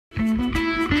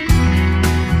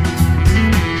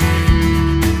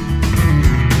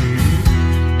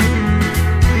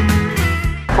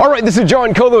All right, this is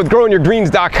John Kohler with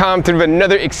GrowingYourGreens.com to do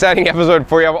another exciting episode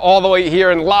for you. I'm all the way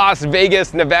here in Las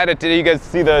Vegas, Nevada today. You guys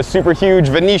see the super huge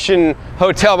Venetian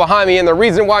hotel behind me, and the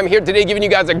reason why I'm here today giving you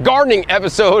guys a gardening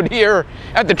episode here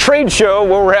at the trade show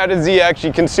where we're at is the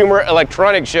actually Consumer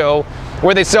Electronics Show,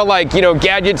 where they sell like, you know,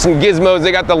 gadgets and gizmos.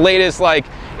 They got the latest like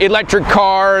electric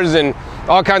cars and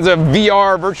all kinds of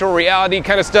VR, virtual reality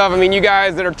kind of stuff. I mean, you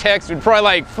guys that are techs would probably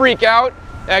like freak out.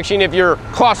 Actually, and if you're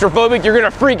claustrophobic, you're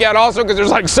gonna freak out also because there's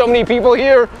like so many people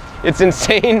here. It's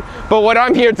insane. But what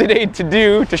I'm here today to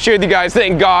do, to share with you guys,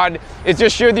 thank God, is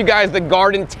just share with you guys the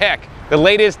garden tech, the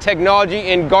latest technology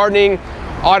in gardening,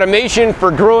 automation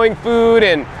for growing food,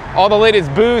 and all the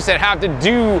latest boosts that have to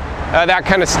do that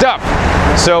kind of stuff.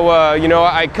 So, you know,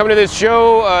 I come to this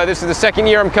show, this is the second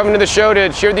year I'm coming to the show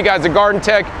to share with you guys the garden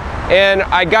tech, and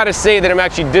I gotta say that I'm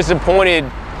actually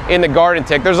disappointed in the garden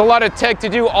tech. There's a lot of tech to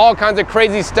do all kinds of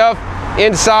crazy stuff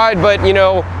inside, but you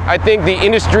know, I think the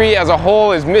industry as a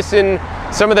whole is missing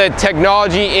some of the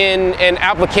technology and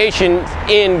applications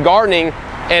in gardening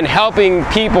and helping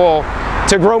people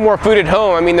to grow more food at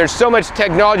home. I mean, there's so much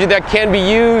technology that can be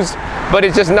used, but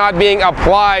it's just not being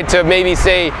applied to maybe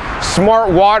say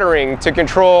smart watering to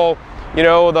control, you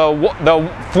know,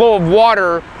 the flow of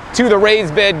water to the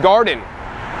raised bed garden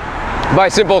by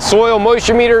simple soil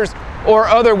moisture meters or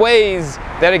other ways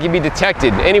that it can be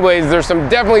detected. Anyways, there's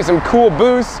definitely some cool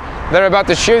boosts that I'm about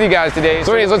to share with you guys today.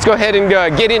 So anyways, let's go ahead and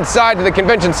get inside to the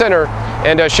convention center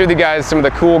and share with you guys some of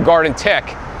the cool garden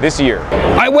tech this year.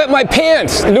 I wet my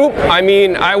pants. Nope, I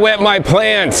mean, I wet my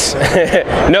plants.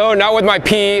 No, not with my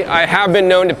pee. I have been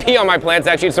known to pee on my plants.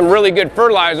 Actually, it's some really good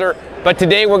fertilizer. But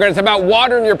today we're going to talk about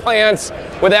watering your plants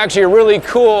with actually a really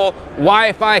cool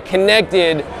Wi-Fi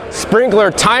connected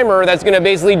sprinkler timer that's going to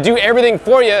basically do everything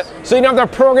for you so you don't have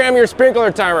to program your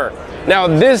sprinkler timer. Now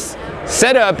this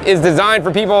setup is designed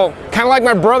for people kind of like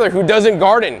my brother who doesn't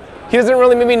garden. He doesn't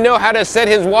really maybe know how to set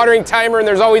his watering timer, and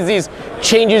there's always these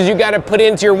changes you got to put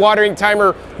into your watering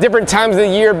timer different times of the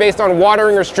year based on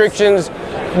watering restrictions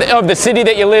of the city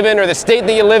that you live in or the state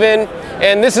that you live in.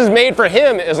 And this is made for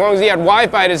him. As long as he had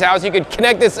Wi-Fi at his house, he could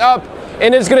connect this up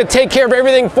and it's going to take care of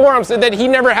everything for him so that he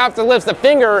never has to lift a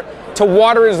finger to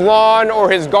water his lawn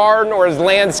or his garden or his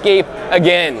landscape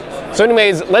again. So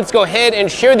anyways, let's go ahead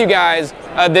and share with you guys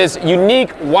this unique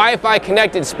Wi-Fi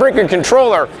connected sprinkler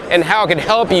controller and how it can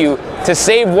help you to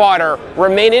save water,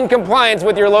 remain in compliance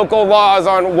with your local laws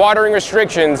on watering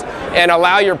restrictions, and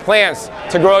allow your plants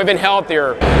to grow even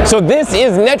healthier. So this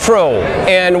is Netro,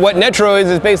 and what Netro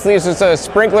is basically it's just a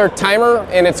sprinkler timer,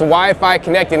 and it's Wi-Fi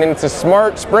connected, and it's a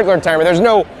smart sprinkler timer. There's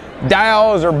no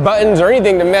dials or buttons or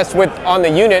anything to mess with on the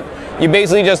unit. You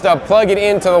basically just plug it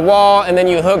into the wall, and then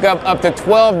you hook up to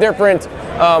 12 different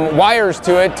wires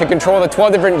to it to control the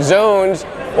 12 different zones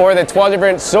or the 12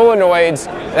 different solenoids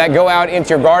that go out into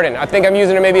your garden. I think I'm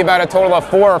using maybe about a total of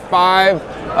 4 or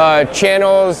 5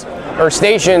 channels or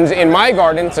stations in my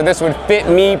garden, so this would fit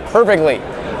me perfectly.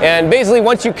 And basically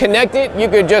once you connect it, you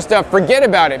could just forget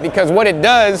about it, because what it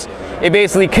does, it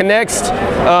basically connects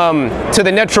to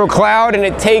the Netro cloud, and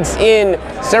it takes in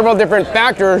several different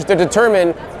factors to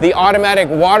determine the automatic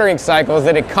watering cycles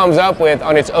that it comes up with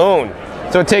on its own.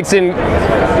 So it takes in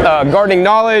gardening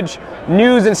knowledge,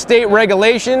 news and state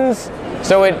regulations,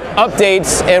 so it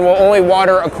updates and will only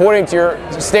water according to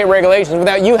your state regulations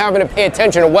without you having to pay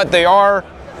attention to what they are.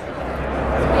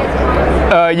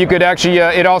 You could actually,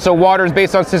 it also waters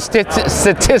based on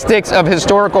statistics of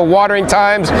historical watering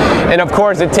times, and of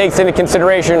course it takes into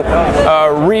consideration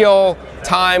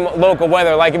real-time local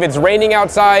weather. Like if it's raining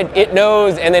outside, it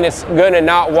knows, and then it's going to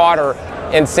not water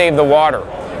and save the water.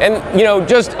 And you know,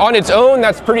 just on its own,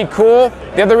 that's pretty cool.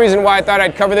 The other reason why I thought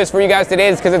I'd cover this for you guys today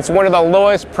is because it's one of the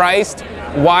lowest priced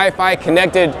Wi-Fi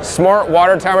connected smart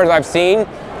water timers I've seen.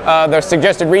 The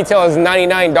suggested retail is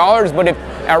 $99, but if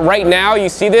right now you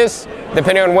see this,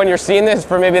 depending on when you're seeing this,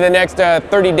 for maybe the next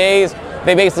 30 days,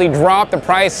 they basically drop the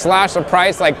price, slash the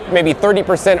price like maybe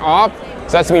 30% off.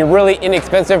 So that's gonna be really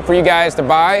inexpensive for you guys to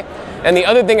buy. And the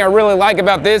other thing I really like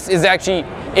about this is actually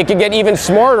it can get even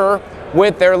smarter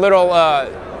with their little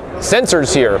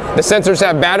sensors here. The sensors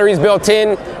have batteries built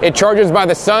in, it charges by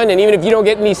the sun, and even if you don't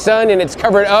get any sun and it's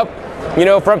covered up, you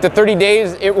know, for up to 30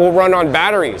 days, it will run on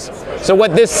batteries. So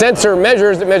what this sensor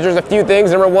measures, it measures a few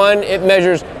things. Number one, it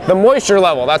measures the moisture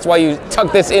level. That's why you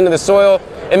tuck this into the soil.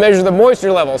 It measures the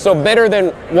moisture level. So better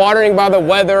than watering by the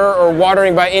weather or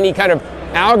watering by any kind of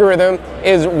algorithm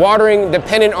is watering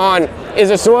dependent on, is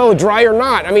the soil dry or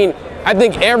not? I mean, I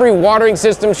think every watering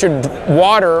system should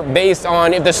water based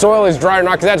on if the soil is dry or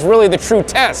not, because that's really the true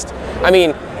test. I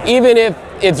mean, even if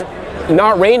it's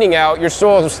not raining out, your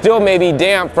soil still may be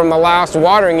damp from the last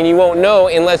watering, and you won't know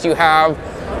unless you have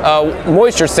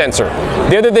moisture sensor.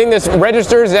 The other thing this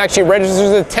registers, it actually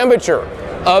registers the temperature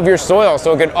of your soil.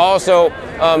 So it can also,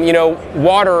 you know,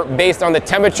 water based on the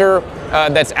temperature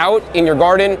that's out in your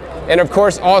garden. And of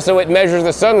course, also it measures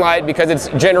the sunlight because it's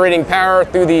generating power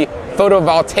through the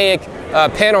photovoltaic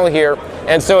panel here.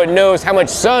 And so it knows how much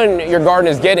sun your garden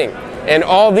is getting. And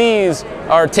all these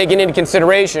are taken into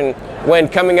consideration when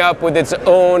coming up with its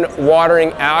own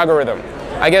watering algorithm.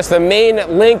 I guess the main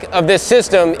link of this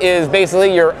system is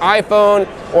basically your iPhone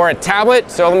or a tablet.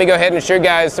 So let me go ahead and show you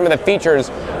guys some of the features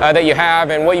that you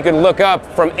have and what you can look up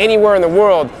from anywhere in the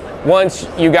world once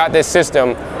you got this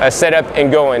system set up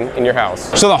and going in your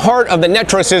house. So the heart of the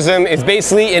Netro system is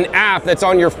basically an app that's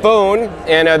on your phone,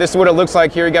 and this is what it looks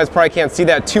like here. You guys probably can't see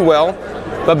that too well,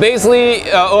 but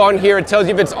basically on here it tells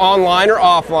you if it's online or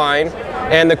offline.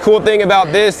 And the cool thing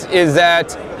about this is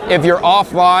that if you're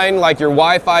offline, like your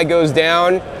Wi-Fi goes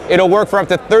down, it'll work for up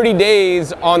to 30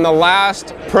 days on the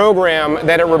last program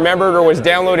that it remembered or was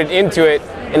downloaded into it.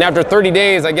 And after 30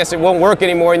 days, I guess it won't work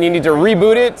anymore and you need to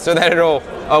reboot it so that it'll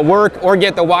work, or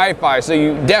get the Wi-Fi. So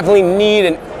you definitely need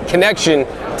a connection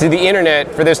to the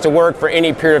internet for this to work for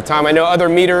any period of time. I know other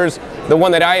meters, the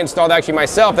one that I installed actually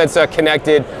myself that's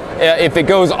connected, if it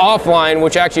goes offline,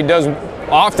 which actually does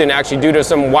often actually due to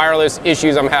some wireless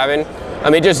issues I'm having,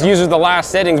 it just uses the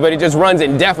last settings, but it just runs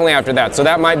indefinitely after that. So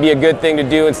that might be a good thing to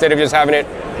do instead of just having it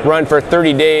run for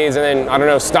 30 days and then, I don't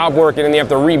know, stop working and you have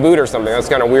to reboot or something. That's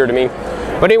kind of weird to me.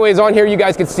 But anyways, on here you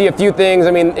guys can see a few things.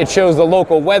 I mean, it shows the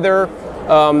local weather,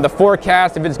 the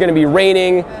forecast, if it's going to be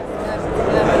raining.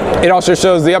 It also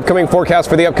shows the upcoming forecast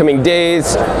for the upcoming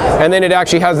days. And then it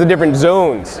actually has the different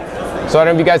zones. So I don't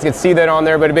know if you guys can see that on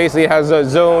there, but it basically has a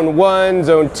zone 1,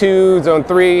 zone 2, zone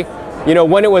 3. You know,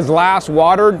 when it was last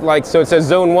watered, like, so it says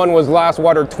zone 1 was last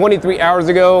watered 23 hours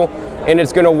ago, and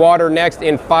it's going to water next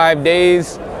in 5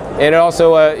 days. And it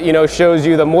also, you know, shows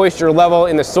you the moisture level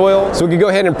in the soil. So we can go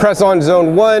ahead and press on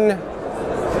zone 1.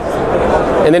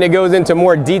 And then it goes into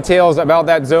more details about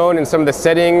that zone and some of the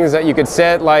settings that you could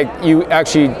set. Like you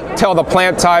actually tell the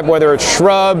plant type, whether it's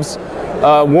shrubs,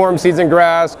 warm season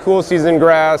grass, cool season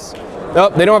grass. Oh,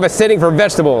 they don't have a setting for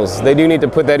vegetables. They do need to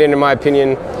put that in my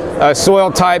opinion. Soil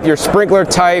type, your sprinkler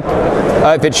type,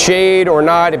 if it's shade or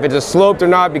not, if it's a sloped or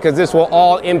not, because this will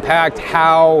all impact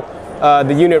how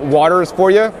the unit waters for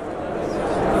you.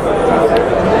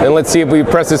 And let's see if we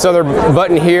press this other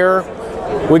button here,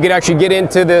 we could actually get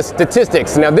into the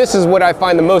statistics. Now this is what I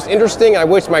find the most interesting. I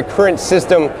wish my current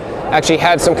system actually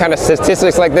had some kind of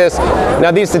statistics like this.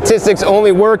 Now these statistics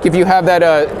only work if you have that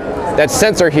that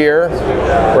sensor here,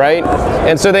 right?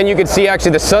 And so then you can see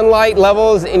actually the sunlight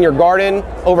levels in your garden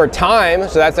over time.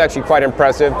 So that's actually quite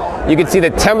impressive. You can see the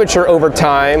temperature over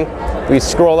time. We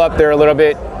scroll up there a little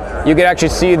bit. You can actually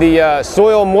see the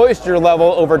soil moisture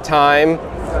level over time.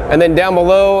 And then down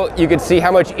below, you can see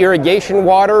how much irrigation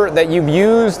water that you've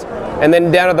used. And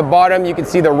then down at the bottom, you can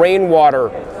see the rainwater,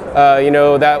 you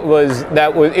know,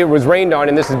 it was rained on,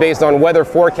 and this is based on weather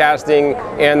forecasting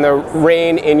and the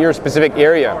rain in your specific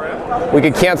area. We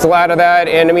could cancel out of that,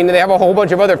 and I mean, they have a whole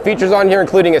bunch of other features on here,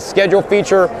 including a schedule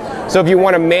feature. So if you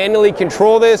want to manually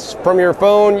control this from your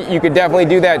phone, you could definitely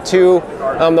do that too.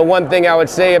 The one thing I would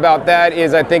say about that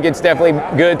is I think it's definitely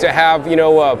good to have, you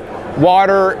know,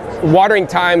 watering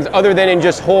times other than in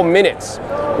just whole minutes,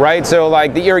 right? So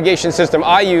like the irrigation system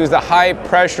I use, the high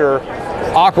pressure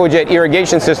aquajet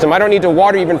irrigation system, I don't need to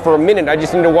water even for a minute. I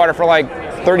just need to water for like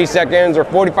 30 seconds or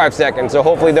 45 seconds. So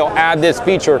hopefully they'll add this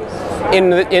feature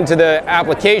into the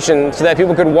application so that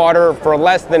people could water for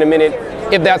less than a minute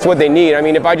if that's what they need. I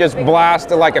mean, if I just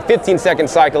blast like a 15-second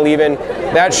cycle even,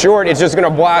 that short, it's just gonna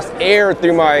blast air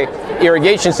through my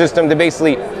irrigation system to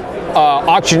basically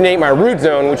oxygenate my root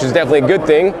zone, which is definitely a good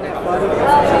thing.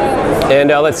 And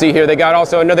let's see here, they got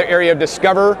also another area of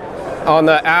Discover on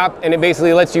the app, and it basically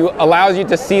allows you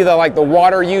to see the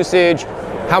water usage,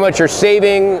 how much you're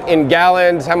saving in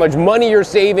gallons, how much money you're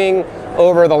saving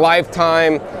over the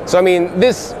lifetime. So I mean,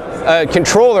 this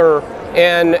controller,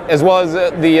 and as well as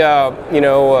the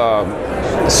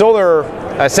solar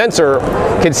sensor,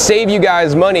 could save you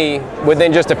guys money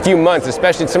within just a few months,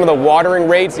 especially some of the watering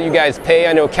rates that you guys pay.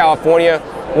 I know California,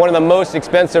 one of the most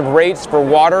expensive rates for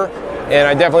water, and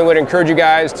I definitely would encourage you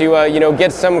guys to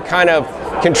get some kind of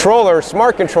controller,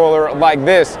 smart controller like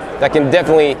this that can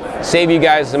definitely save you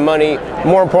guys some money,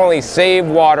 more importantly save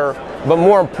water, but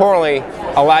more importantly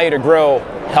allow you to grow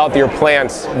healthier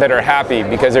plants that are happy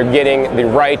because they're getting the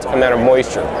right amount of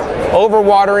moisture.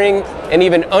 Overwatering and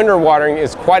even underwatering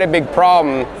is quite a big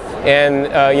problem, and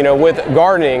with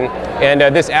gardening, and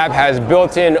this app has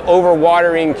built-in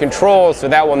overwatering controls, so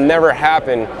that will never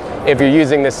happen. if you're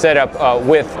using this setup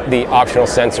with the optional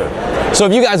sensor. So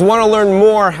if you guys want to learn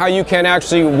more how you can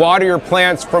actually water your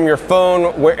plants from your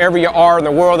phone wherever you are in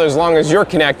the world, as long as you're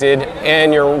connected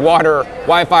and your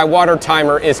Wi-Fi water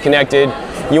timer is connected,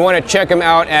 you want to check them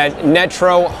out at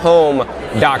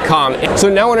netrohome.com. So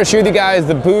now I want to show you guys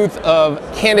the booth of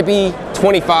Canopy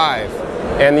 25.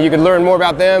 And you can learn more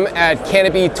about them at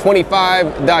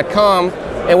canopy25.com.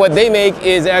 And what they make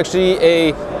is actually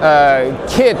a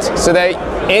kit so that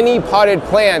any potted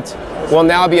plant will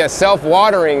now be a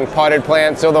self-watering potted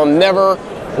plant, so they'll never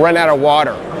run out of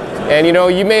water. And you know,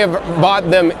 you may have bought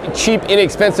them cheap,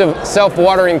 inexpensive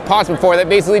self-watering pots before that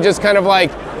basically just kind of like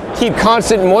keep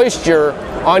constant moisture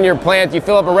on your plant. You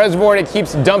fill up a reservoir and it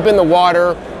keeps dumping the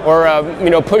water or you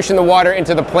know, pushing the water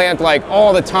into the plant like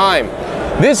all the time.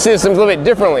 This system's a little bit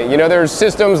differently. You know, there's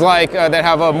systems like that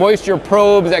have moisture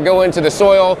probes that go into the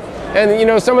soil, and you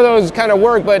know, some of those kind of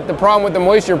work, but the problem with the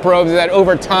moisture probes is that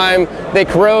over time they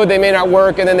corrode, they may not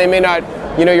work, and then they may not,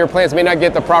 you know, your plants may not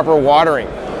get the proper watering.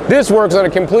 This works on a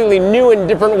completely new and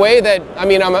different way that, I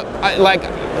mean,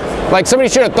 like somebody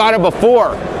should have thought of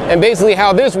before. And basically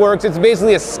how this works, it's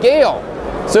basically a scale.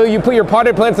 So you put your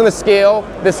potted plants on the scale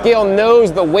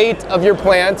knows the weight of your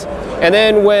plant, and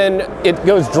then when it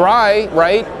goes dry,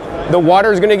 right, the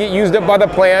water is going to get used up by the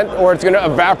plant, or it's going to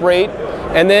evaporate,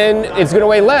 and then it's going to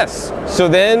weigh less. So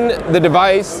then the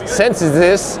device senses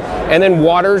this and then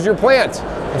waters your plant.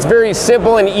 It's a very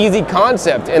simple and easy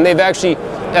concept, and they've actually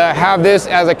have this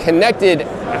as a connected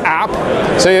app.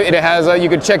 So it has, you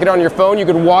could check it on your phone, you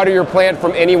could water your plant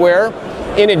from anywhere.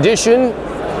 In addition,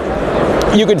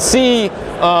 you could see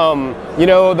you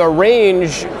know, the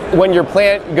range when your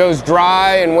plant goes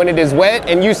dry and when it is wet,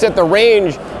 and you set the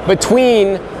range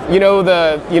between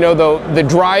the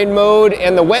dried mode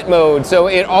and the wet mode. So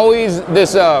it always,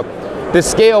 this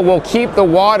scale will keep the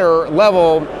water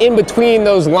level in between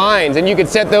those lines, and you can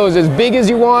set those as big as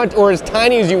you want or as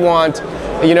tiny as you want,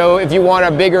 you know, if you want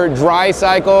a bigger dry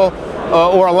cycle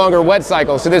or a longer wet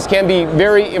cycle. So this can be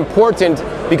very important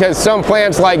because some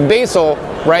plants like basil,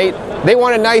 right, they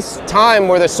want a nice time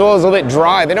where the soil is a little bit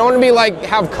dry. They don't want to be like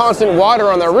have constant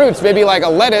water on their roots. Maybe like a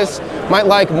lettuce might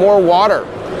like more water.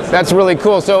 That's really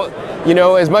cool. So, you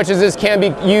know, as much as this can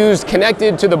be used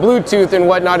connected to the Bluetooth and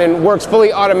whatnot and works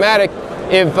fully automatic,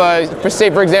 if say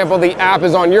for example the app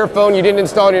is on your phone, you didn't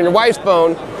install it on your wife's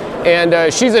phone,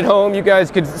 and she's at home, you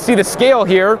guys could see the scale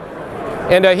here.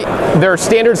 And their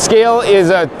standard scale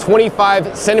is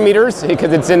 25 centimeters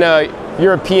because it's in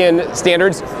European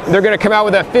standards. They're going to come out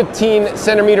with a 15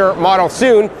 centimeter model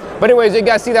soon. But anyways, you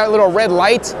guys see that little red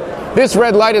light? This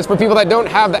red light is for people that don't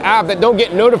have the app, that don't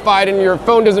get notified and your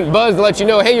phone doesn't buzz to let you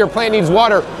know, hey, your plant needs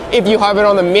water, if you have it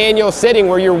on the manual setting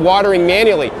where you're watering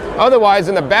manually. Otherwise,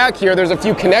 in the back here, there's a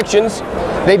few connections.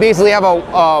 They basically have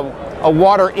a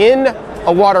water in,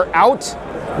 a water out.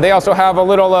 They also have a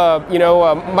little,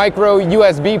 micro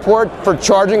USB port for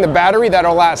charging the battery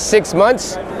that'll last 6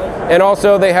 months. And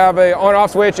also they have a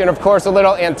on-off switch and of course a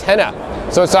little antenna.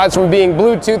 So aside from being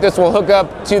Bluetooth, this will hook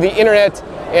up to the internet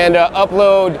and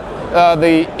upload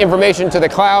the information to the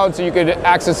cloud so you could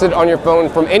access it on your phone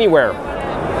from anywhere.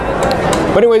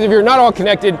 But anyways, if you're not all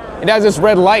connected, it has this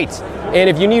red light. And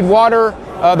if you need water,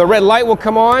 the red light will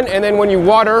come on, and then when you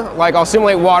water, like I'll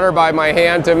simulate water by my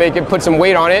hand to make it put some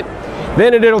weight on it,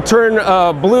 then it'll turn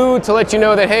blue to let you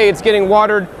know that, hey, it's getting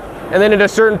watered. And then at a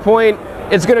certain point,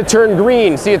 it's gonna turn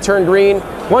green. See it turn green?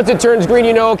 Once it turns green,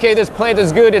 you know, okay, this plant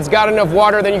is good, it's got enough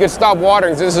water, then you can stop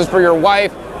watering. So this is for your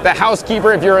wife, the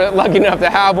housekeeper, if you're lucky enough to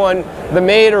have one, the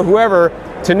maid or whoever,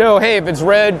 to know, hey, if it's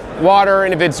red, water,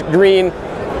 and if it's green,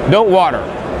 don't water.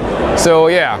 So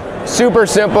yeah, super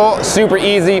simple, super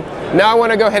easy. Now I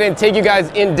want to go ahead and take you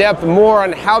guys in depth more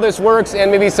on how this works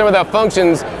and maybe some of the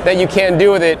functions that you can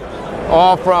do with it,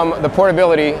 all from the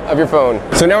portability of your phone.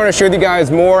 So now I want to show you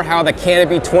guys more how the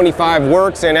Canopy 25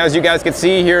 works. And as you guys can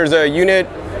see, here's a unit,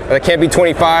 the Canopy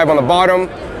 25 on the bottom,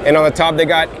 and on the top they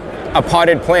got a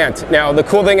potted plant. Now the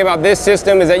cool thing about this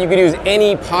system is that you could use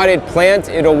any potted plant.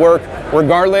 It'll work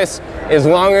regardless, as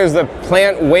long as the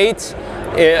plant weight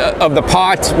of the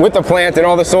pot with the plant and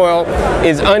all the soil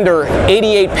is under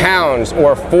 88 pounds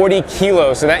or 40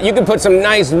 kilos, so that you can put some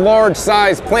nice large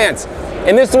size plants.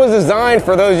 And this was designed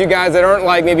for those of you guys that aren't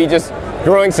like maybe just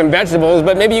growing some vegetables,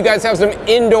 but maybe you guys have some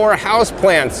indoor house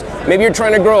plants. Maybe you're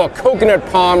trying to grow a coconut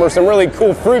palm or some really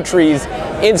cool fruit trees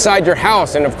inside your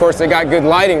house, and of course they got good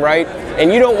lighting, right?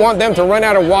 And you don't want them to run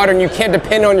out of water, and you can't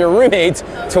depend on your roommates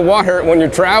to water it when you're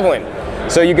traveling.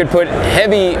 So you could put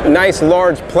heavy, nice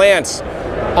large plants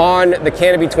on the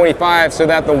Canopy 25 so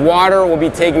that the water will be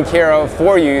taken care of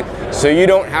for you, so you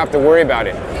don't have to worry about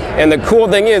it. And the cool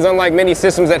thing is, unlike many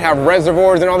systems that have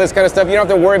reservoirs and all this kind of stuff, you don't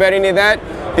have to worry about any of that,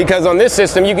 because on this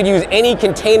system you could use any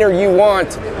container you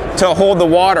want to hold the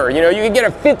water. You know, you could get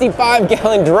a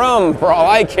 55-gallon drum for all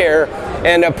I care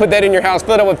and put that in your house,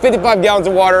 fill it up with 55 gallons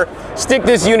of water, stick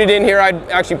this unit in here. I'd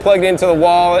actually plug it into the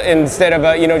wall instead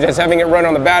of you know, just having it run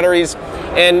on the batteries,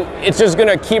 and it's just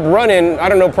gonna keep running, I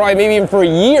don't know, probably maybe even for a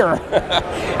year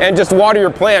and just water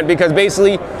your plant, because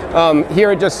basically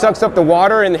here it just sucks up the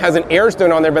water and has an air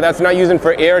stone on there, but that's not using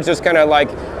for air. It's just kind of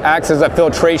like acts as a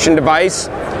filtration device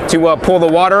to pull the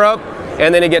water up,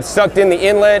 and then it gets sucked in the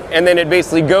inlet, and then it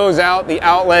basically goes out the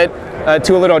outlet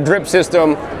to a little drip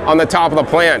system on the top of the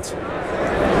plant.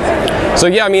 So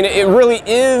yeah, I mean, it really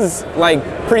is like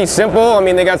pretty simple. I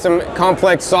mean, they got some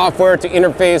complex software to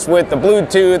interface with the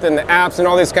Bluetooth and the apps and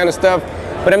all this kind of stuff,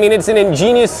 but I mean, it's an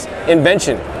ingenious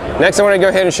invention. Next, I want to go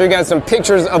ahead and show you guys some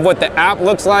pictures of what the app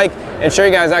looks like and show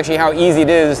you guys actually how easy it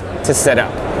is to set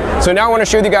up. So now I want to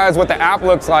show you guys what the app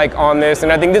looks like on this,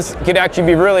 and I think this could actually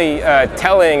be really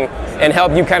telling and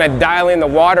help you kind of dial in the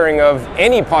watering of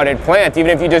any potted plant,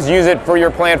 even if you just use it for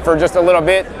your plant for just a little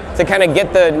bit to kind of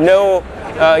get the know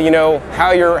you know,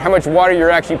 how much water your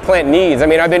actually plant needs. I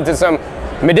mean, I've been to some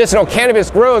medicinal cannabis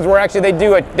grows where actually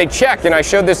they check, and I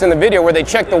showed this in the video, where they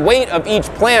check the weight of each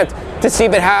plant to see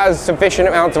if it has sufficient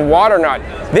amounts of water or not.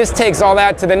 This takes all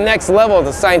that to the next level,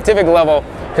 the scientific level,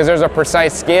 because there's a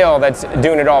precise scale that's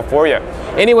doing it all for you.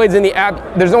 Anyways, in the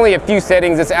app, there's only a few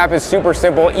settings. This app is super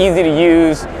simple, easy to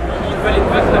use.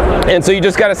 And so you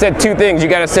just got to set two things. You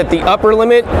got to set the upper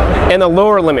limit and the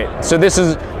lower limit. So this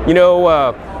is, you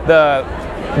know,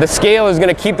 the scale is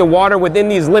going to keep the water within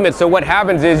these limits. So what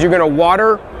happens is you're going to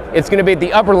water, it's going to be at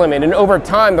the upper limit, and over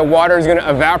time the water is going to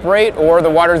evaporate, or the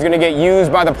water is going to get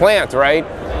used by the plant, right?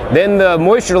 Then the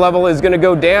moisture level is going to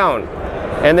go down,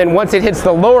 and then once it hits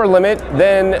the lower limit,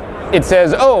 then it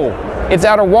says, oh, it's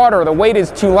out of water, the weight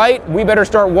is too light, we better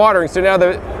start watering. So now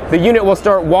the unit will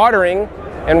start watering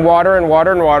and water and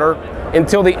water and water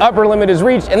until the upper limit is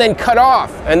reached, and then cut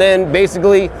off, and then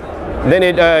basically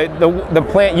then the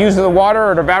plant uses the water,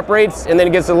 or it evaporates, and then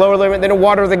it gets to the lower limit, then it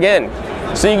waters again.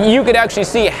 So you could actually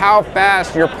see how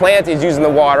fast your plant is using the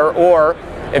water, or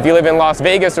if you live in Las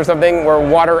Vegas or something where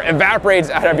water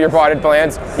evaporates out of your potted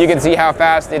plants, you can see how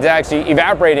fast it's actually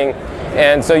evaporating,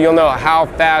 and so you'll know how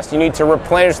fast you need to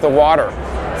replenish the water.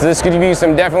 So this could give you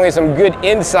definitely some good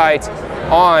insights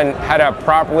on how to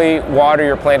properly water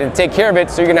your plant and take care of it,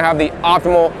 so you're going to have the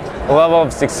optimal level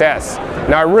of success.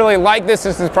 Now, I really like this.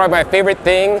 This is probably my favorite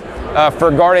thing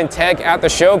for garden tech at the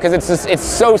show, because it's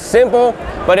so simple,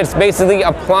 but it's basically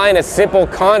applying a simple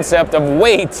concept of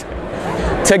weight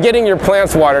to getting your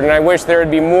plants watered. And I wish there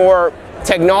would be more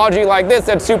technology like this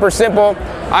that's super simple.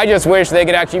 I just wish they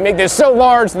could actually make this so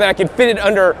large so that I could fit it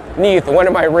underneath one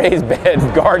of my raised bed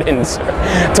gardens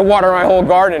to water my whole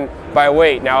garden by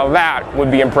weight. Now that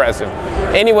would be impressive.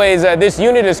 Anyways, this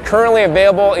unit is currently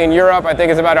available in Europe. I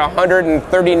think it's about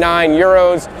 139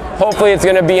 euros. Hopefully it's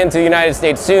going to be into the United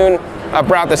States soon,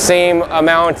 about the same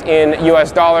amount in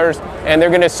US dollars. And they're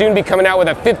going to soon be coming out with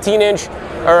a 15-inch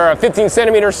or a 15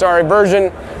 centimeter,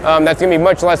 version. That's going to be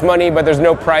much less money, but there's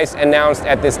no price announced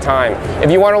at this time.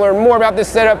 If you want to learn more about this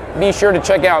setup, be sure to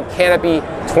check out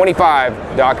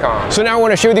canopy25.com. So now I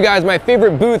want to show you guys my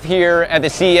favorite booth here at the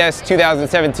CES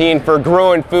 2017 for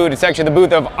growing food. It's actually the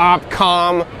booth of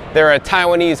OpCom. They're a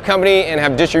Taiwanese company and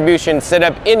have distribution set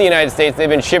up in the United States. They've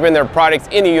been shipping their products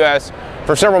in the US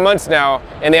for several months now,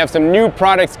 and they have some new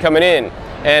products coming in.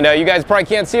 And you guys probably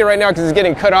can't see it right now because it's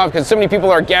getting cut off because so many people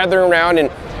are gathering around.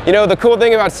 And you know, the cool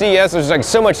thing about CES, there's like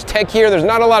so much tech here. There's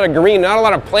not a lot of green, not a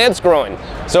lot of plants growing.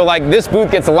 So like this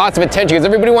booth gets lots of attention because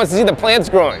everybody wants to see the plants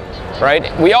growing,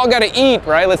 right? We all got to eat,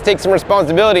 right? Let's take some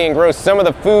responsibility and grow some of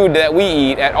the food that we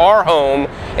eat at our home.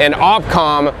 And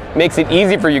OpCom makes it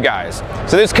easy for you guys.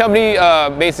 So this company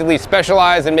basically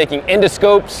specializes in making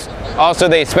endoscopes. Also,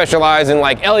 they specialize in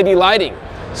like LED lighting.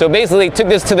 So basically took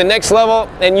this to the next level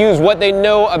and used what they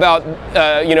know about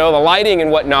you know, the lighting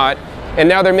and whatnot, and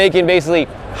now they're making basically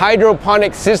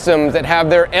hydroponic systems that have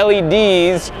their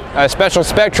LEDs, special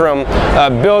spectrum,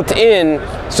 built in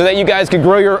so that you guys could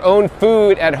grow your own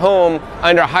food at home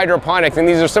under hydroponics. And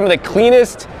these are some of the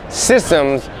cleanest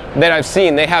systems that I've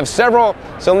seen. They have several,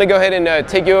 so let me go ahead and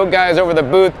take you guys over the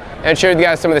booth and show you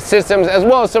guys some of the systems as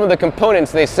well as some of the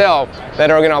components they sell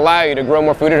that are going to allow you to grow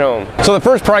more food at home. So the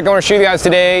first product I want to show you guys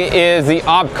today is the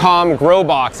OpCom Grow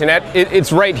Box, and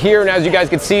it's right here, and as you guys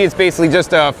can see, it's basically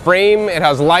just a frame. It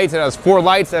has lights. It has 4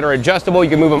 lights that are adjustable. You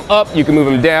can move them up, you can move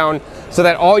them down, so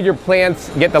that all your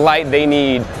plants get the light they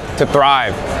need to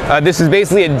thrive. This is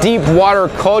basically a deep water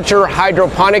culture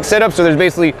hydroponic setup, so there's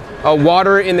basically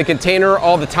water in the container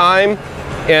all the time.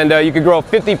 And you could grow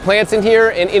 50 plants in here.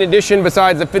 And in addition,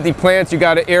 besides the 50 plants, you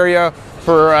got an area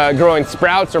for growing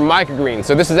sprouts or microgreens.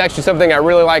 So this is actually something I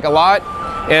really like a lot.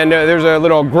 And there's a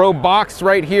little grow box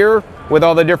right here with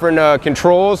all the different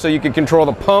controls. So you can control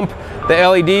the pump, the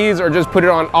LEDs, or just put it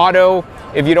on auto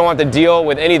if you don't want to deal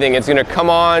with anything. It's gonna come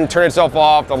on, turn itself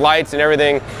off, the lights and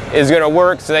everything is gonna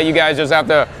work, so that you guys just have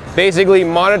to basically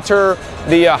monitor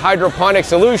the hydroponic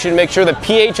solution, make sure the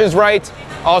pH is right,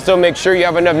 also make sure you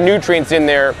have enough nutrients in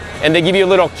there, and they give you a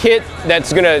little kit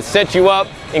that's gonna set you up,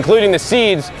 including the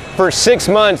seeds, for 6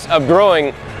 months of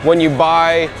growing when you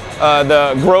buy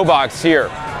the grow box here.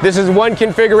 This is one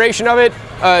configuration of it.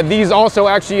 These also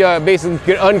actually basically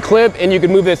could unclip, and you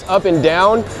can move this up and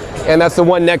down, and that's the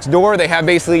one next door. They have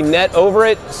basically net over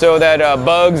it so that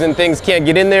bugs and things can't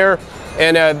get in there,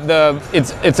 and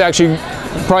it's actually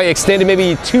probably extended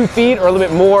maybe 2 feet or a little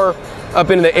bit more up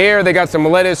into the air. They got some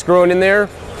lettuce growing in there,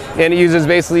 and it uses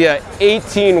basically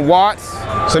 18 watts.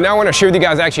 So now I want to share with you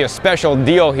guys actually a special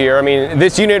deal here. I mean,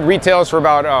 this unit retails for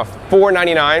about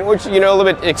 $4.99, which, you know, a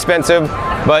little bit expensive,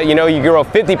 but you know, you grow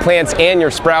 50 plants and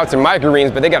your sprouts and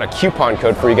microgreens, but they got a coupon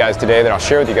code for you guys today that I'll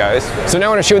share with you guys. So now I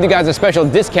want to share with you guys a special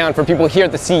discount for people here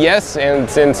at the CES, and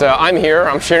since I'm here,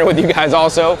 I'm sharing it with you guys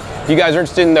also. If you guys are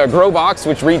interested in the grow box,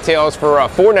 which retails for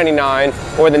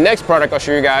 $4.99, or the next product I'll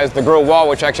show you guys, the grow wall,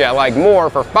 which actually I like more,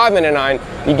 for $5.99,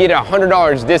 you get a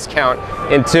 $100 discount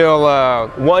until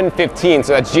 1/15,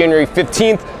 so that's January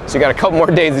 15th, so you got a couple more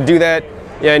days to do that.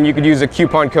 And you could use a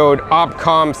coupon code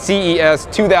OPCOM CES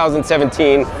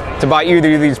 2017 to buy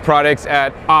either of these products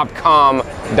at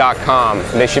opcom.com.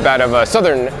 They ship out of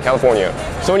Southern California.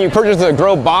 So when you purchase the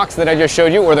grow box that I just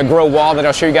showed you, or the grow wall that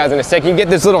I'll show you guys in a second, you get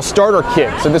this little starter kit.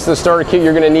 So this is the starter kit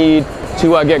you're gonna need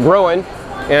to get growing.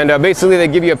 And basically they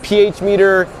give you a pH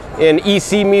meter, an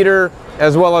EC meter,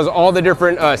 as well as all the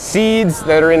different seeds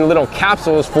that are in little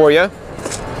capsules for you.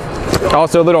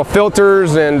 Also little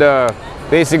filters and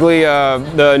basically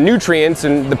the nutrients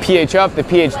and the pH up, the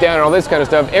pH down, and all this kind of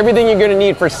stuff. Everything you're gonna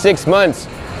need for 6 months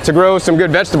to grow some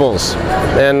good vegetables.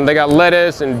 And they got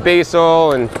lettuce and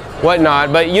basil and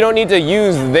whatnot, but you don't need to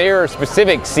use their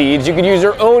specific seeds. You could use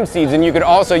your own seeds, and you could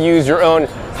also use your own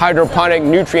hydroponic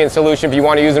nutrient solution if you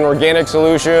want to use an organic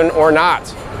solution or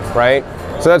not, right?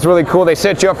 So that's really cool. They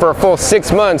set you up for a full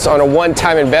 6 months on a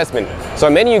one-time investment. So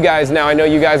many of you guys now, I know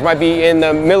you guys might be in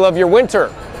the middle of your winter.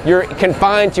 You're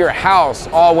confined to your house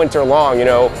all winter long, you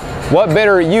know. What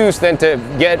better use than to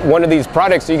get one of these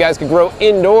products so you guys can grow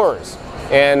indoors?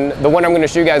 And the one I'm going to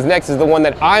show you guys next is the one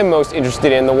that I'm most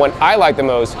interested in, the one I like the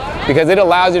most, because it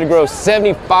allows you to grow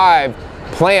 75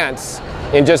 plants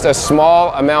in just a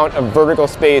small amount of vertical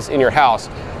space in your house.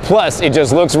 Plus, it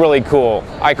just looks really cool.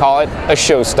 I call it a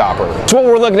showstopper. So what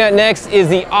we're looking at next is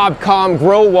the OPCOM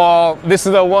Grow Wall. This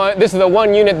is the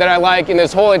one unit that I like in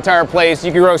this whole entire place.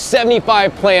 You can grow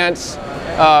 75 plants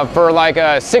for like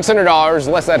 $600,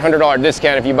 less than $100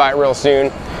 discount if you buy it real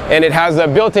soon. And it has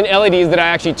built-in LEDs that I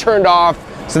actually turned off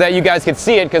so that you guys could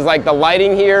see it, because like the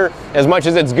lighting here, as much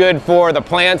as it's good for the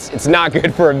plants, it's not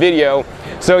good for a video.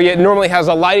 So it normally has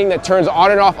a lighting that turns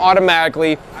on and off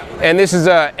automatically. And this is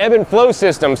a ebb and flow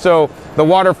system. So the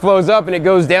water flows up and it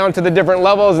goes down to the different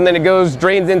levels, and then it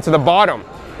drains into the bottom.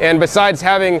 And besides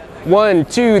having 1,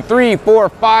 2, 3, 4,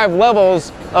 5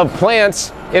 levels of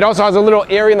plants, it also has a little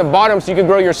area in the bottom so you can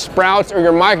grow your sprouts or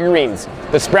your microgreens.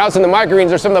 The sprouts and the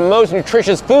microgreens are some of the most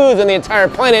nutritious foods on the entire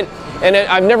planet. And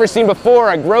I've never seen before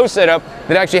a grow setup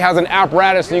that actually has an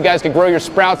apparatus so you guys can grow your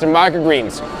sprouts and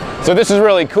microgreens. So this is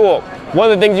really cool. One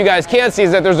of the things you guys can't see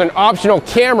is that there's an optional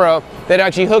camera that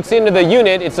actually hooks into the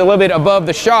unit. It's a little bit above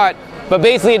the shot, but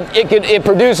basically it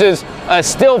produces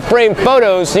still frame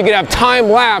photos so you can have time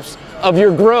lapse of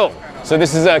your grow. So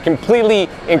this is completely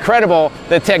incredible,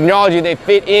 the technology they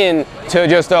fit in to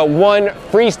just one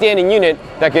freestanding unit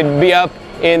that could be up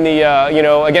in the, you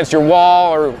know, against your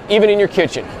wall or even in your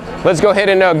kitchen. Let's go ahead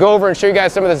and go over and show you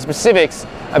guys some of the specifics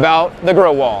about the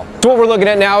grow wall. So what we're looking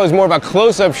at now is more of a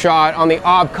close-up shot on the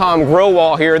OPCOM grow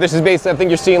wall here. This is basically, I think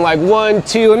you're seeing like 1,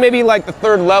 2, and maybe like the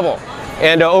 3rd level.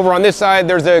 And over on this side,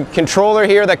 there's a controller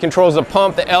here that controls the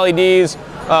pump, the LEDs.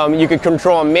 You could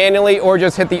control them manually or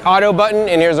just hit the auto button.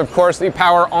 And here's, of course, the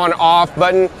power on-off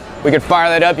button. We could fire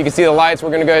that up. You can see the lights. We're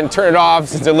going to go ahead and turn it off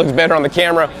since it looks better on the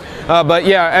camera. But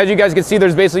yeah, as you guys can see,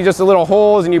 there's basically just the little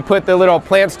holes, and you put the little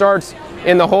plant starts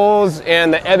in the holes,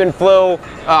 and the ebb and flow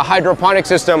hydroponic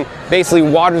system basically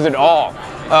waters it all.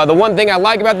 The one thing I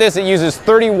like about this, it uses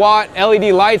 30-watt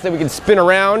LED lights that we can spin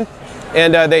around,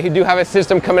 and they do have a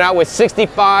system coming out with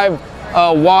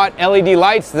 65-watt LED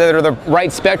lights that are the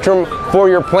right spectrum for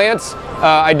your plants.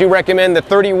 I do recommend the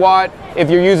 30 watt if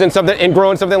you're using something and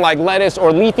growing something like lettuce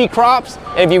or leafy crops.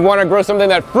 And if you want to grow something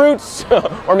that fruits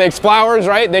or makes flowers,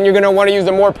 right, then you're going to want to use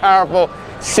the more powerful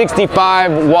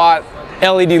 65 watt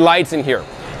LED lights in here.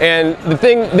 And the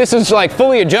thing, this is like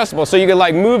fully adjustable, so you can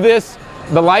like move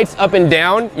the lights up and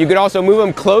down. You could also move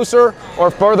them closer or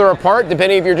further apart,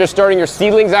 depending if you're just starting your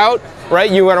seedlings out,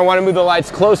 right? You want to move the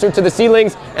lights closer to the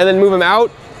seedlings and then move them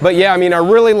out. But yeah, I mean, I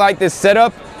really like this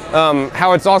setup,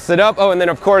 how it's all set up. Oh, and then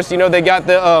of course, you know, they got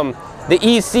the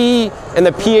EC and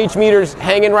the pH meters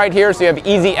hanging right here, so you have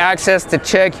easy access to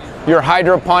check your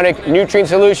hydroponic nutrient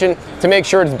solution to make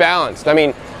sure it's balanced. I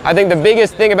mean, I think the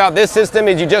biggest thing about this system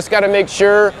is you just got to make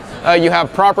sure you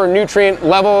have proper nutrient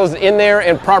levels in there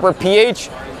and proper pH,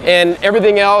 and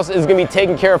everything else is going to be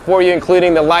taken care of for you,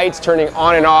 including the lights turning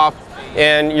on and off,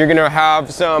 and you're going to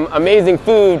have some amazing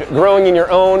food growing in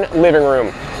your own living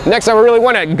room. Next, I really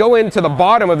want to go into the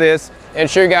bottom of this and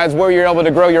show you guys where you're able to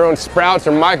grow your own sprouts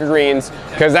or microgreens,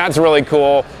 because that's really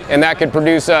cool, and that could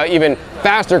produce even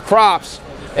faster crops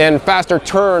and faster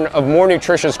turn of more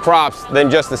nutritious crops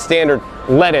than just the standard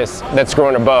lettuce that's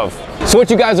grown above. So what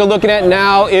you guys are looking at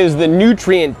now is the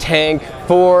nutrient tank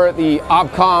for the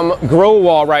Opcom grow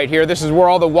wall right here. This is where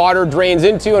all the water drains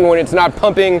into, and when it's not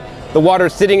pumping, the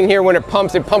water's sitting in here. When it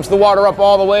pumps the water up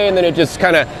all the way, and then it just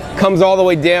kind of comes all the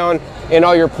way down and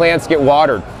all your plants get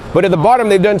watered. But at the bottom,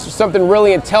 they've done something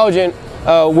really intelligent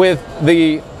with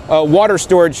the water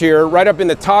storage here. Right up in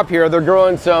the top here, they're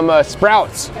growing some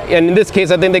sprouts. And in this case,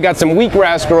 I think they got some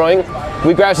wheatgrass growing.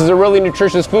 Wheatgrass is a really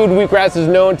nutritious food. Wheatgrass is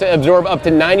known to absorb up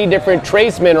to 90 different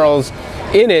trace minerals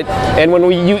in it. And when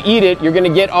you eat it, you're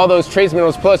gonna get all those trace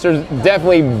minerals. Plus, there's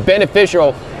definitely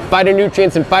beneficial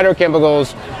phytonutrients and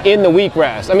phytochemicals in the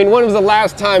wheatgrass. I mean, when was the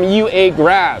last time you ate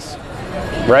grass?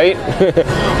 Right?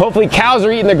 Hopefully cows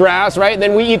are eating the grass, right? And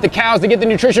then we eat the cows to get the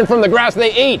nutrition from the grass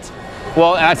they ate.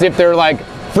 Well, that's if they're like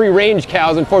free-range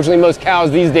cows. Unfortunately, most cows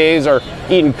these days are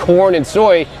eating corn and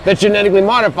soy that's genetically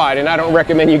modified, and I don't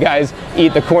recommend you guys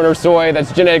eat the corn or soy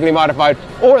that's genetically modified,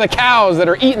 or the cows that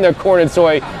are eating the corn and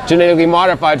soy genetically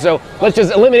modified. So let's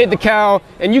just eliminate the cow,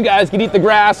 and you guys can eat the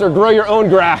grass or grow your own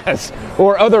grass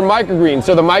or other microgreens.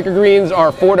 So the microgreens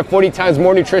are 4 to 40 times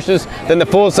more nutritious than the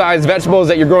full-size vegetables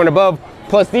that you're growing above.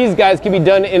 Plus, these guys can be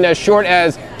done in as short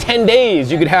as 10 days.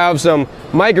 You could have some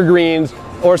microgreens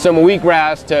or some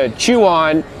wheatgrass to chew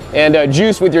on and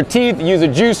juice with your teeth, use a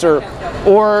juicer,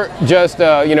 or just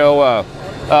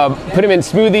put them in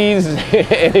smoothies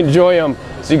and enjoy them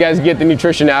so you guys get the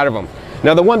nutrition out of them.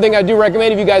 Now, the one thing I do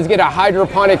recommend, if you guys get a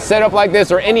hydroponic setup like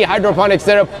this or any hydroponic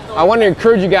setup, I want to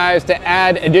encourage you guys to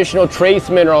add additional trace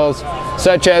minerals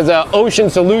such as Ocean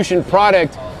Solution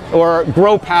product or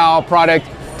GrowPal product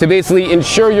to basically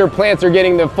ensure your plants are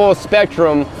getting the full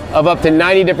spectrum of up to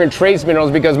 90 different trace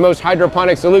minerals, because most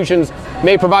hydroponic solutions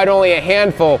may provide only a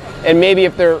handful, and maybe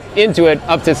if they're into it,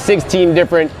 up to 16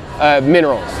 different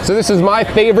minerals. So this is my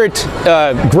favorite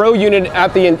grow unit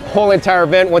at the whole entire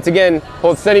event. Once again,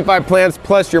 holds 75 plants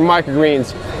plus your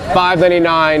microgreens,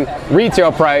 $5.99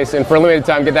 retail price, and for a limited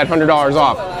time, get that $100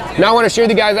 off. Now I want to share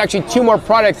with you guys actually 2 more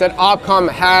products that Opcom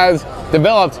has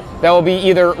developed that will be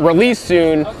either released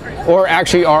soon or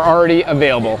actually are already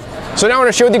available. So now I want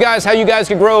to share with you guys how you guys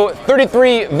can grow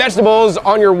 33 vegetables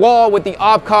on your wall with the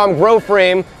Opcom grow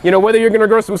frame. You know, whether you're going to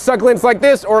grow some succulents like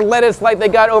this or lettuce like they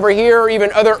got over here, or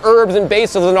even other herbs and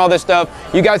basils and all this stuff,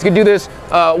 you guys could do this.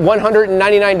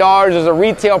 $199 is a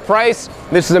retail price.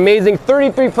 This is amazing.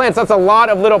 33 plants, that's a lot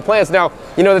of little plants. Now,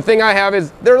 you know, the thing I have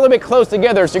is they're a little bit close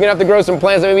together, so you're gonna have to grow some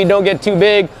plants that maybe don't get too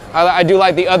big. I do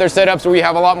like the other setups where you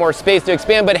have a lot more space to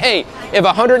expand, but hey, if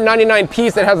 199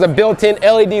 piece that has a built-in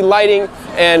LED lighting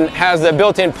and has the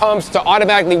built-in pumps to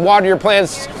automatically water your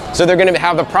plants so they're gonna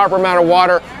have the proper amount of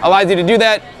water, allows you to do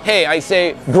that, hey, I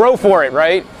say grow for it,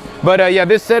 right? But yeah,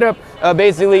 this setup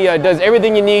basically does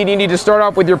everything you need. You need to start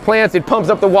off with your plants. It pumps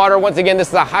up the water. Once again, this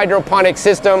is a hydroponic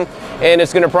system, and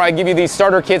it's going to probably give you these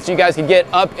starter kits so you guys can get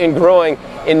up and growing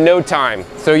in no time.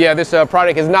 So yeah, this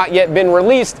product has not yet been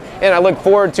released, and I look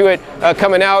forward to it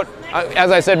coming out. As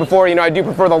I said before, you know, I do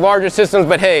prefer the larger systems,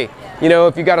 but hey, you know,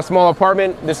 if you got a small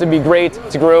apartment, this would be great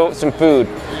to grow some food.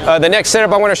 The next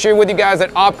setup I want to share with you guys that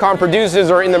Opcom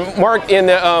produces, or going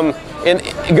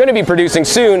to be producing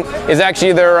soon, is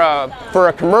actually for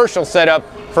a commercial setup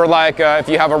for like if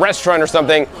you have a restaurant or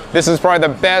something. This is probably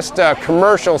the best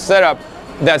commercial setup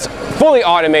that's fully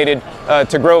automated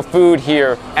to grow food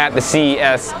here at the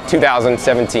CES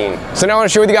 2017. So now I want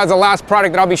to share with you guys the last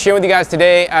product that I'll be sharing with you guys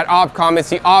today at Opcom.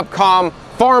 It's the Opcom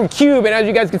Farm Cube, and as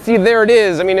you guys can see, there it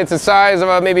is. I mean, it's the size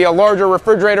of maybe a larger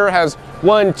refrigerator. It has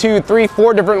 1, 2, 3,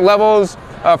 4 different levels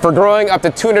for growing up to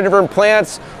 200 different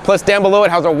plants. Plus down below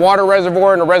it has a water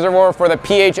reservoir and a reservoir for the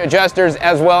pH adjusters,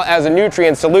 as well as a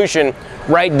nutrient solution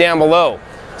right down below.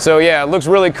 So yeah, it looks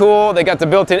really cool. They got the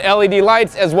built-in LED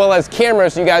lights as well as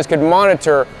cameras so you guys could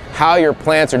monitor how your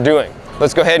plants are doing.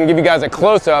 Let's go ahead and give you guys a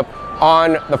close-up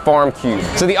on the Farm Cube.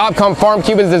 So the Opcom Farm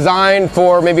Cube is designed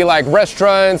for maybe like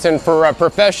restaurants and for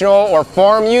professional or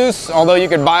farm use, although you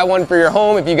could buy one for your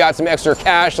home if you got some extra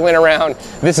cash laying around.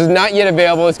 This is not yet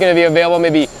available. It's gonna be available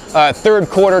maybe third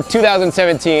quarter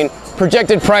 2017.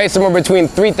 Projected price somewhere between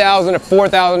 $3,000 to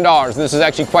 $4,000. This is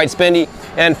actually quite spendy.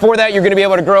 And for that, you're gonna be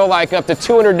able to grow like up to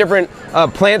 200 different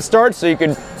plant starts. So you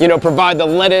could, provide the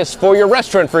lettuce for your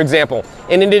restaurant, for example.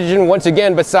 In addition, once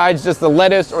again, besides just the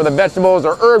lettuce or the vegetables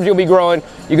or herbs you'll be growing,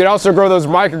 you could also grow those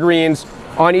microgreens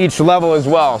on each level as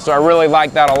well. So I really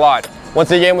like that a lot.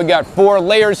 Once again, we got 4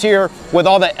 layers here with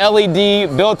all the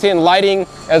LED built-in lighting,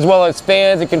 as well as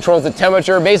fans. It controls the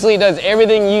temperature. Basically, it does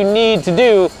everything you need to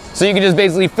do. So you can just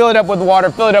basically fill it up with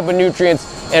water, fill it up with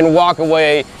nutrients, and walk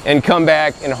away and come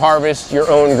back and harvest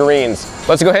your own greens.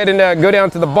 Let's go ahead and go down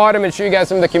to the bottom and show you guys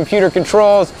some of the computer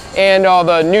controls and all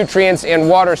the nutrients and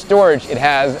water storage it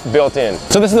has built in.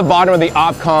 So this is the bottom of the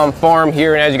Opcom farm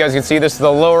here, and as you guys can see, this is the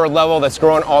lower level that's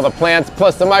growing all the plants,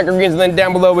 plus the microgreens, and then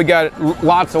down below we got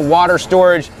lots of water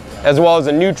storage, as well as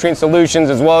the nutrient solutions,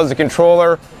 as well as the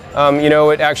controller.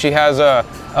 It actually has a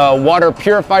water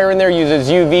purifier in there, uses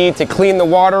UV to clean the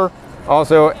water.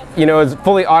 Also, it's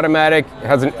fully automatic. It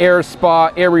has an air spa,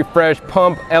 air refresh,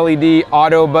 pump, LED,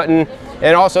 auto button.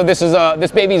 And also this is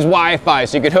this baby's Wi-Fi,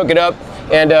 so you could hook it up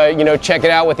and check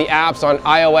it out with the apps on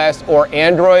iOS or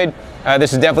Android.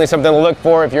 This is definitely something to look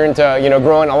for if you're into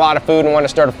growing a lot of food and want to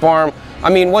start a farm. I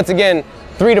mean, once again,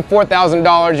 $3,000 to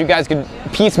 $4,000. You guys could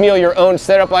piecemeal your own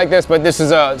setup like this, but this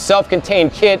is a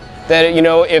self-contained kit that,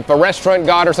 if a restaurant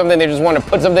got or something, they just want to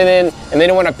put something in and they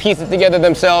don't want to piece it together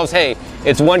themselves. Hey,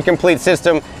 it's one complete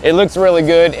system. It looks really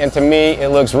good, and to me, it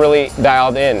looks really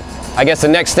dialed in. I guess the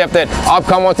next step that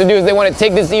Opcom wants to do is they want to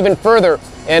take this even further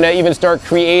and even start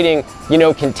creating,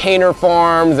 container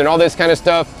farms and all this kind of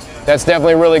stuff. That's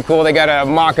definitely really cool. They got a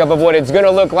mock-up of what it's going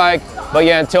to look like. But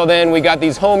yeah, until then, we got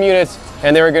these home units,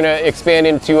 and they're going to expand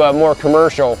into more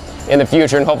commercial in the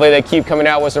future, and hopefully they keep coming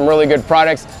out with some really good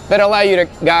products that allow you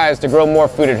guys to grow more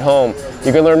food at home.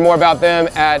 You can learn more about them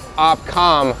at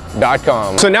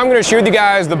opcom.com. So now I'm going to show you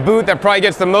guys the booth that probably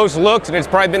gets the most looks, and it's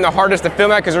probably been the hardest to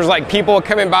film at because there's like people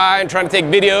coming by and trying to take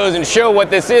videos and show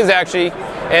what this is actually.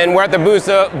 And we're at the booth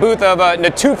of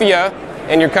Natufia,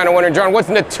 and you're kind of wondering, John, what's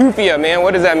Natufia, man?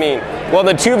 What does that mean? Well,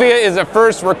 Natufia is the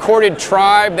first recorded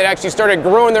tribe that actually started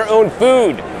growing their own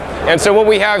food. And so what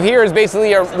we have here is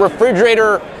basically a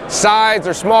refrigerator size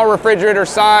or small refrigerator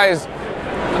size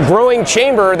growing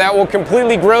chamber that will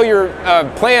completely grow your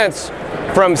plants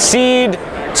from seed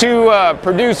to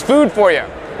produce food for you.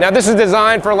 Now this is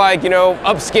designed for like,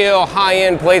 upscale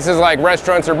high-end places like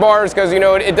restaurants or bars, because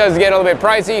it does get a little bit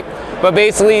pricey, but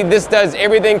basically this does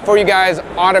everything for you guys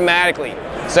automatically.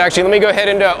 So actually, let me go ahead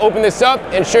and open this up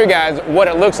and show you guys what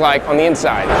it looks like on the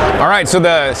inside. All right, so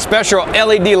the special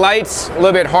LED lights, a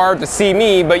little bit hard to see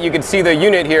me, but you can see the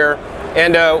unit here.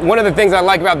 And one of the things I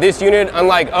like about this unit,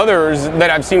 unlike others that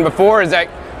I've seen before, is that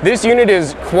this unit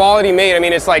is quality made. I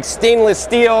mean, it's like stainless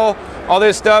steel, all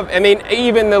this stuff. I mean,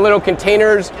 even the little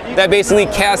containers that basically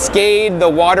cascade the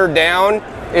water down,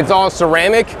 it's all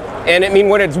ceramic. And I mean,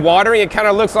 when it's watering, it kind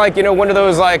of looks like, one of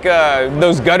those like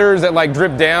those gutters that like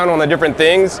drip down on the different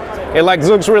things. It like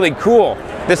looks really cool.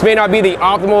 This may not be the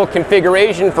optimal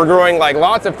configuration for growing like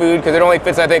lots of food, because it only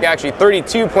fits, I think, actually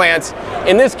 32 plants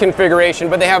in this configuration,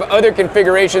 but they have other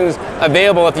configurations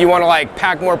available if you want to like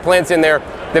pack more plants in there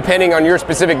depending on your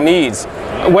specific needs.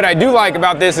 What I do like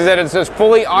about this is that it's just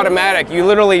fully automatic. You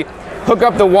literally hook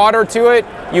up the water to it,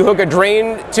 you hook a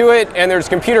drain to it, and there's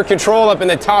computer control up in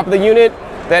the top of the unit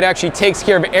that actually takes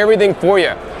care of everything for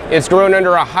you. It's grown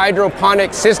under a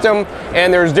hydroponic system,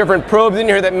 and there's different probes in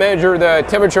here that measure the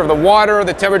temperature of the water,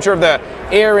 the temperature of the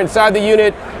air inside the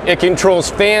unit. It controls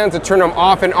fans to turn them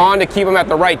off and on to keep them at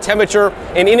the right temperature.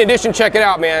 And in addition, check it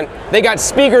out, man, they got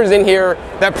speakers in here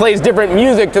that plays different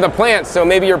music to the plants, so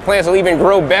maybe your plants will even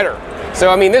grow better. So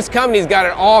I mean, this company's got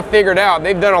it all figured out.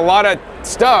 They've done a lot of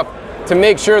stuff to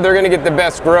make sure they're gonna get the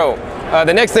best grow.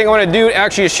 The next thing I want to do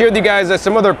actually is share with you guys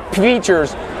some other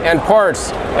features and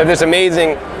parts of this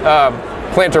amazing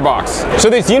planter box. So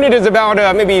this unit is about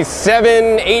maybe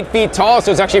 7-8 feet tall, so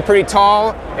it's actually pretty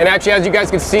tall. And actually, as you guys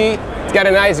can see, it's got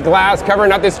a nice glass cover,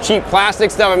 not this cheap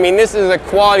plastic stuff. I mean, this is a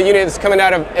quality unit that's coming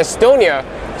out of Estonia.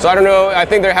 So I don't know, I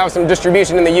think they have some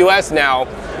distribution in the US now.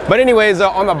 But anyways,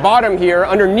 on the bottom here,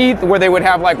 underneath where they would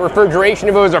have like refrigeration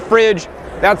if it was a fridge,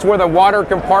 that's where the water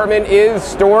compartment is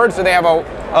stored. So they have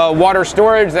a water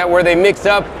storage that where they mix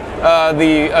up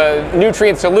the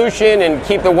nutrient solution and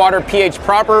keep the water pH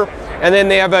proper. And then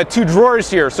they have 2 drawers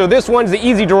here. So this one's the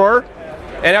easy drawer.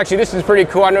 And actually this is pretty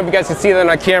cool. I don't know if you guys can see that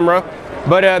on camera.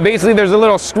 But basically there's a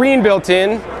little screen built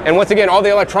in. And once again, all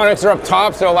the electronics are up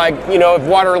top. So like, you know, if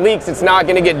water leaks, it's not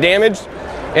gonna get damaged.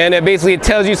 And basically it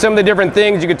tells you some of the different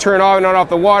things. You could turn on and off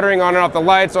the watering, on and off the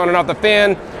lights, on and off the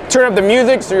fan. Turn up the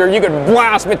music so you could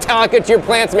blast Metallica to your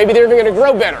plants. Maybe they're even gonna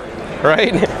grow better,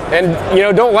 right? And you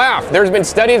know, don't laugh. There's been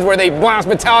studies where they blast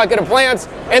Metallica to plants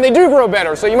and they do grow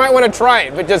better. So you might wanna try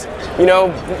it, but just, you know,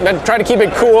 try to keep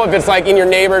it cool if it's like in your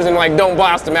neighbors and like don't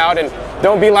blast them out. And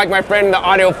don't be like my friend in the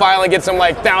audiophile and get some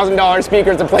like $1,000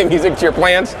 speakers to play music to your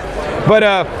plants. But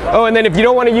oh, and then if you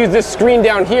don't want to use this screen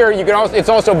down here, you can also, it's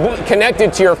also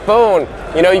connected to your phone.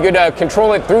 You know, you could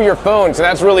control it through your phone. So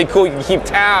that's really cool. You can keep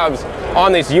tabs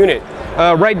on this unit.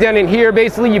 Right down in here,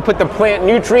 basically you put the plant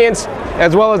nutrients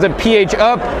as well as a pH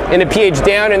up and a pH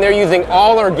down, and they're using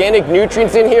all organic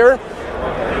nutrients in here.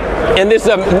 And this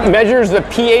measures the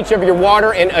pH of your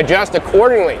water and adjusts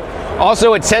accordingly.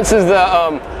 Also, it senses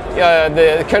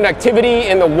the conductivity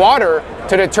in the water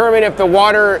to determine if the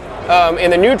water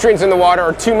and the nutrients in the water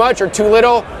are too much or too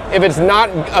little. If it's not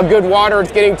a good water,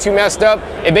 it's getting too messed up,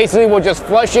 it basically will just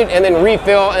flush it and then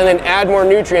refill and then add more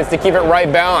nutrients to keep it right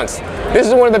balanced. This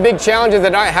is one of the big challenges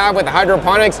that I have with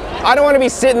hydroponics. I don't want to be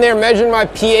sitting there measuring my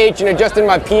pH and adjusting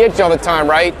my pH all the time,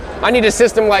 right? I need a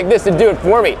system like this to do it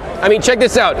for me. I mean, check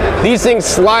this out. These things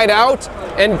slide out.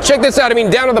 And check this out, I mean,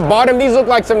 down at the bottom, these look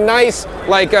like some nice,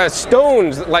 like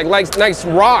stones, like nice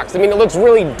rocks. I mean, it looks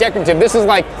really decorative. This is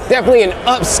like definitely an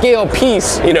upscale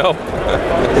piece, you know.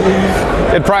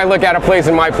 It'd probably look out of place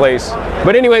in my place.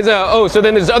 But anyways, oh, so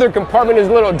then this other compartment is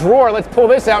a little drawer. Let's pull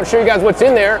this out and show you guys what's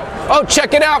in there. Oh,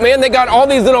 check it out, man. They got all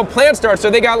these little plant starts.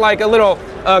 So they got like a little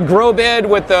grow bed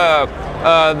with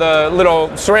the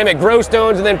little ceramic grow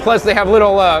stones, and then plus they have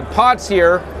little pots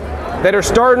here that are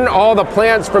starting all the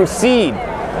plants from seed.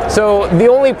 So the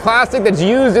only plastic that's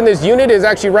used in this unit is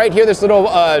actually right here, this little,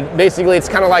 basically it's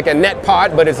kind of like a net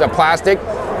pot, but it's a plastic.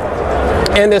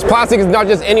 And this plastic is not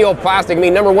just any old plastic. I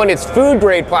mean, number one, it's food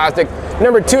grade plastic.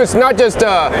 Number two, it's not just,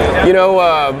 you know,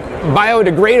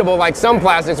 biodegradable like some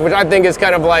plastics, which I think is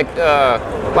kind of like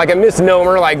a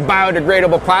misnomer, like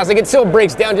biodegradable plastic. It still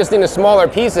breaks down just into smaller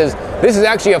pieces. This is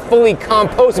actually a fully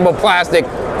compostable plastic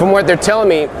from what they're telling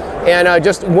me. And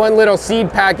just one little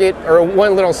seed packet or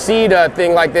one little seed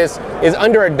thing like this is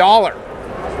under $1.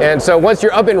 And so once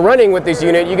you're up and running with this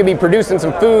unit, you can be producing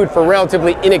some food for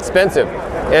relatively inexpensive.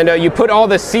 And you put all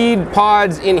the seed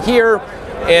pods in here,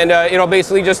 and it'll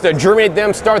basically just germinate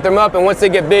them, start them up, and once they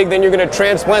get big, then you're gonna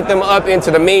transplant them up into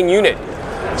the main unit.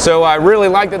 So I really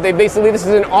like that they basically, this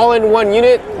is an all-in-one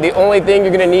unit. The only thing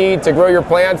you're gonna need to grow your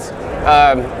plants,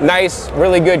 nice,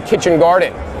 really good kitchen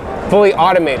garden. Fully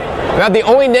automated. Now the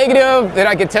only negative that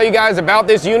I can tell you guys about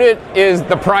this unit is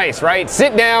the price, right?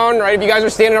 Sit down, right? If you guys are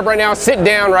standing up right now, sit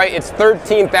down, right? It's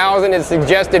 $13,000 is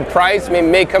suggested price. I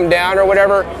mean, may come down or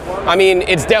whatever. I mean,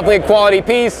 it's definitely a quality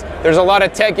piece. There's a lot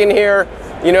of tech in here,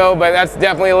 you know, but that's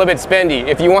definitely a little bit spendy.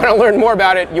 If you want to learn more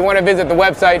about it, you want to visit the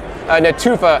website,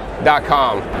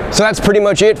 natufa.com. So that's pretty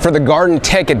much it for the garden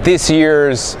tech at this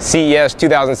year's CES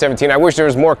 2017. I wish there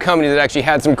was more companies that actually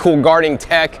had some cool gardening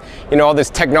tech. You know, all this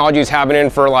technology is happening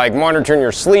for like monitoring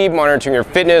your sleep, monitoring your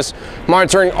fitness,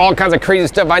 monitoring all kinds of crazy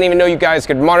stuff I didn't even know you guys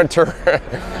could monitor.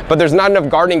 But there's not enough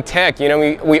gardening tech. You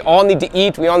know, we all need to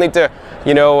eat. We all need to,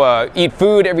 you know, eat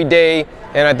food every day.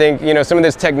 And I think, you know, some of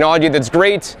this technology that's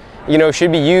great, you know,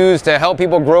 should be used to help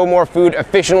people grow more food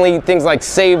efficiently. Things like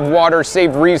save water,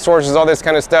 save resources, all this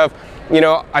kind of stuff. You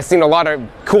know, I've seen a lot of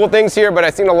cool things here, but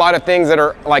I've seen a lot of things that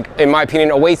are, like, in my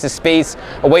opinion, a waste of space,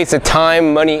 a waste of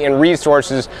time, money, and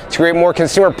resources to create more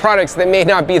consumer products that may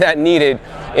not be that needed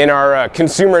in our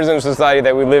consumerism society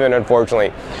that we live in,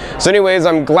 unfortunately. So anyways,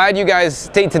 I'm glad you guys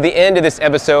stayed to the end of this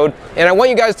episode, and I want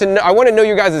you guys to know, I want to know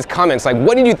your guys' comments. Like,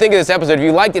 what did you think of this episode? If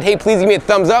you liked it, hey, please give me a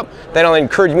thumbs up. That'll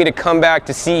encourage me to come back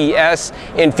to CES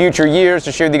in future years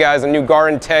to share with you guys a new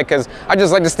garden tech, because I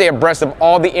just like to stay abreast of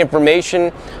all the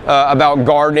information about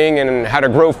gardening and how to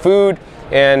grow food.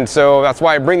 And so that's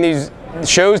why I bring these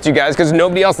shows to you guys, because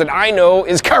nobody else that I know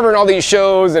is covering all these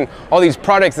shows and all these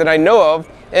products that I know of.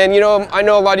 And you know, I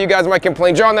know a lot of you guys might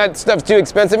complain, John, that stuff's too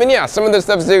expensive. And yeah, some of this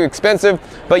stuff's too expensive,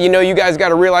 but you know, you guys got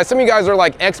to realize some of you guys are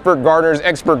like expert gardeners,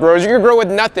 expert growers. You could grow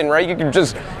with nothing, right? You could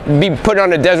just be put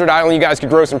on a desert island, you guys could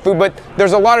grow some food, but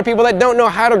there's a lot of people that don't know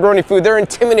how to grow any food. They're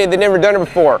intimidated, they've never done it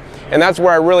before. And that's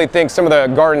where I really think some of the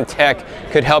garden tech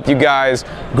could help you guys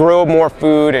grow more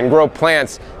food and grow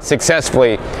plants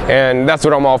successfully. And that's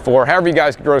what I'm all for. However you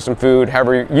guys can grow some food,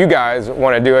 however you guys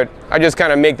want to do it, I just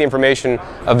kind of make the information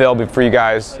available for you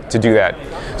guys to do that.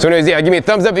 So anyways, yeah, give me a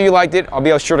thumbs up if you liked it. I'll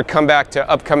be sure to come back to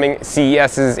upcoming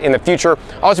CESs in the future.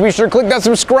 Also, be sure to click that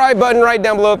subscribe button right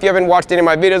down below if you haven't watched any of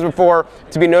my videos before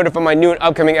to be notified of my new and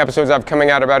upcoming episodes I'm coming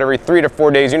out about every 3 to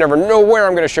 4 days. You never know where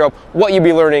I'm going to show up, what you'll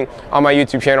be learning on my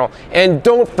YouTube channel. And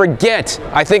don't forget,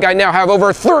 I think I now have over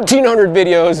 1,300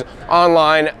 videos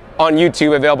online on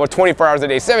YouTube available 24 hours a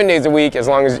day, 7 days a week, as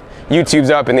long as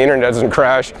YouTube's up and the internet doesn't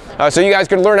crash. So you guys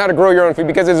could learn how to grow your own food,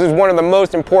 because this is one of the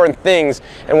most important things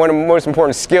and one of the most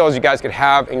important skills you guys could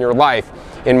have in your life,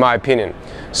 in my opinion.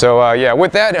 So yeah,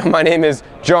 with that, my name is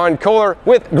John Kohler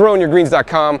with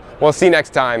GrowingYourGreens.com. We'll see you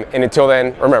next time, and until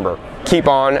then, remember, keep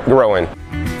on growing.